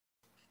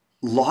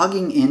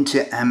Logging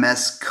into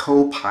MS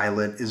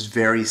Copilot is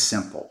very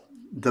simple.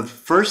 The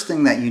first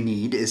thing that you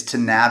need is to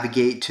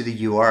navigate to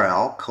the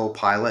URL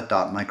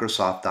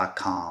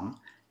copilot.microsoft.com.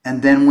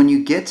 And then when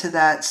you get to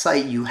that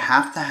site, you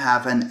have to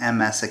have an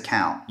MS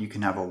account. You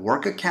can have a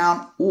work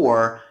account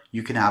or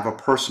you can have a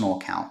personal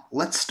account.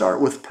 Let's start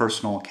with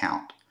personal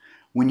account.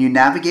 When you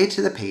navigate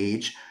to the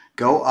page,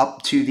 go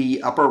up to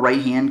the upper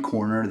right hand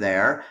corner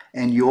there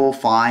and you'll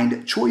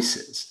find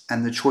choices.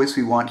 And the choice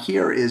we want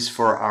here is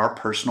for our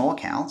personal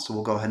account. So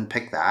we'll go ahead and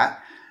pick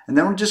that. And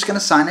then we're just going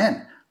to sign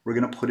in. We're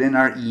going to put in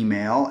our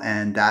email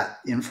and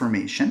that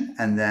information.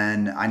 And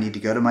then I need to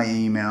go to my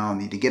email, I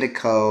need to get a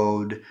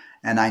code,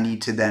 and I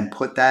need to then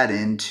put that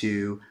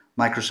into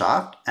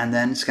Microsoft. And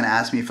then it's going to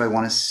ask me if I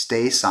want to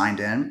stay signed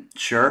in.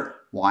 Sure,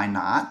 why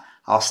not?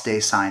 I'll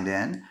stay signed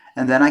in.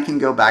 And then I can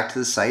go back to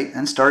the site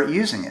and start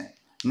using it.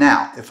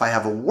 Now, if I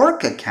have a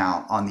work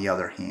account, on the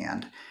other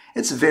hand,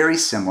 it's very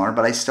similar,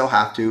 but I still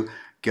have to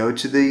go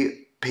to the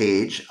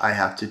page. I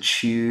have to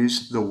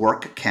choose the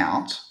work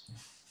account.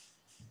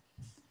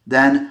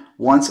 Then,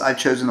 once I've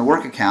chosen the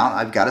work account,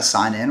 I've got to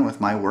sign in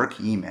with my work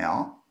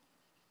email.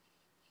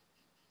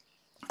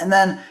 And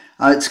then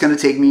it's going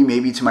to take me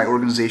maybe to my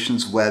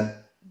organization's web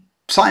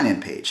sign-in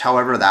page,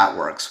 however that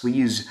works. We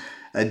use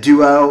a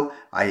Duo.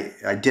 I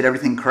did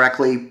everything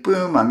correctly.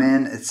 Boom, I'm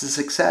in. It's a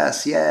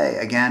success. Yay.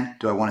 Again,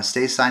 do I want to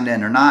stay signed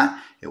in or not?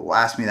 It will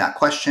ask me that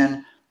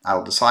question. I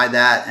will decide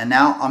that. And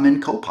now I'm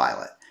in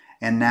Copilot.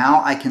 And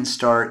now I can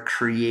start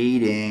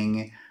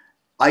creating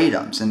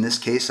items. In this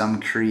case,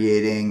 I'm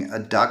creating a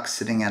duck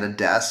sitting at a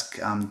desk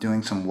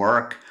doing some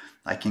work.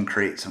 I can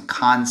create some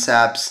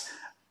concepts.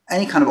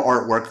 Any kind of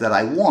artwork that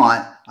I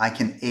want, I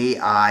can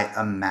AI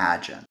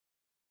imagine.